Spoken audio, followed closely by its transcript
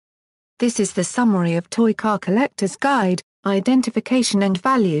This is the summary of Toy Car Collector's Guide, Identification and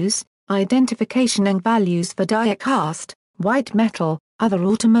Values for Diecast, White Metal, Other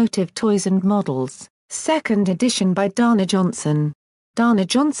Automotive Toys and Models, 2nd edition by Dana Johnson. Dana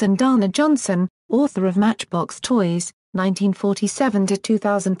Johnson, author of Matchbox Toys,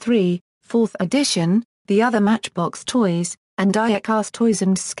 1947-2003, 4th edition, The Other Matchbox Toys, and Diecast Toys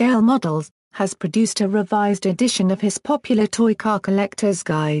and Scale Models, has produced a revised edition of his popular Toy Car Collector's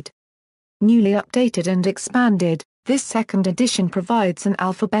Guide. Newly updated and expanded, this 2nd edition provides an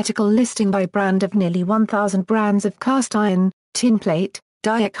alphabetical listing by brand of nearly 1,000 brands of cast iron, tin plate,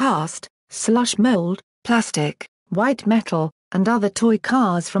 die-cast, slush mold, plastic, white metal, and other toy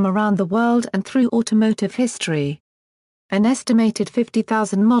cars from around the world and through automotive history. An estimated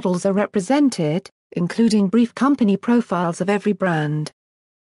 50,000 models are represented, including brief company profiles of every brand.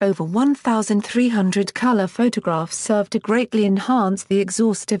 Over 1,300 color photographs serve to greatly enhance the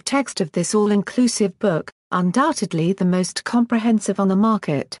exhaustive text of this all-inclusive book, undoubtedly the most comprehensive on the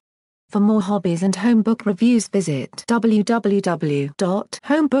market. For more hobbies and home book reviews, visit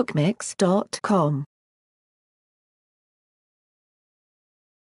www.homebookmix.com.